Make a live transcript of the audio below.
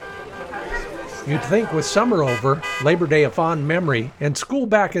You'd think with summer over, Labor Day a fond memory, and school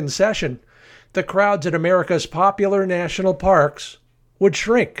back in session, the crowds at America's popular national parks would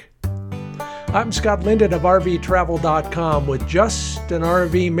shrink. I'm Scott Linden of RVTravel.com with just an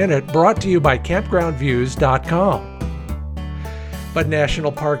RV Minute brought to you by CampgroundViews.com. But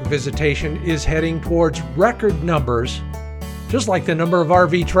national park visitation is heading towards record numbers, just like the number of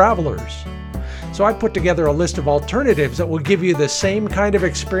RV travelers. So I put together a list of alternatives that will give you the same kind of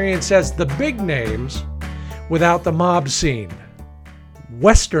experience as the big names without the mob scene.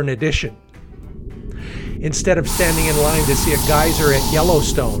 Western Edition. Instead of standing in line to see a geyser at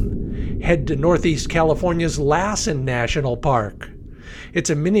Yellowstone, head to Northeast California's Lassen National Park. It's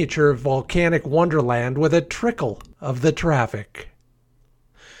a miniature volcanic wonderland with a trickle of the traffic.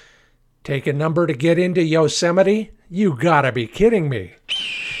 Take a number to get into Yosemite? You gotta be kidding me.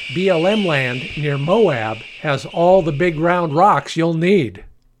 BLM Land near Moab has all the big round rocks you'll need.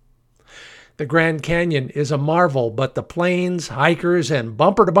 The Grand Canyon is a marvel, but the planes, hikers, and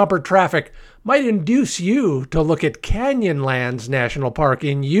bumper-to-bumper traffic might induce you to look at Canyonlands National Park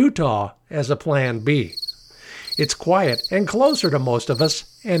in Utah as a plan B. It's quiet and closer to most of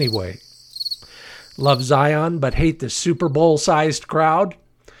us anyway. Love Zion but hate the Super Bowl-sized crowd?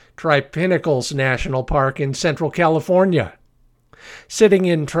 Try Pinnacles National Park in Central California. Sitting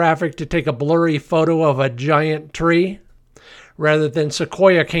in traffic to take a blurry photo of a giant tree? Rather than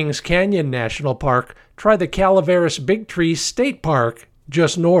Sequoia Kings Canyon National Park, try the Calaveras Big Tree State Park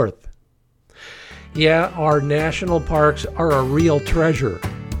just north. Yeah, our national parks are a real treasure.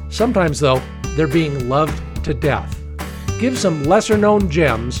 Sometimes, though, they're being loved to death. Give some lesser-known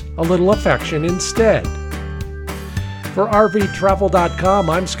gems a little affection instead. For RVTravel.com,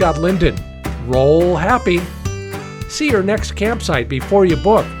 I'm Scott Linden. Roll happy. See your next campsite before you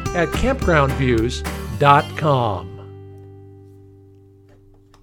book at CampgroundViews.com.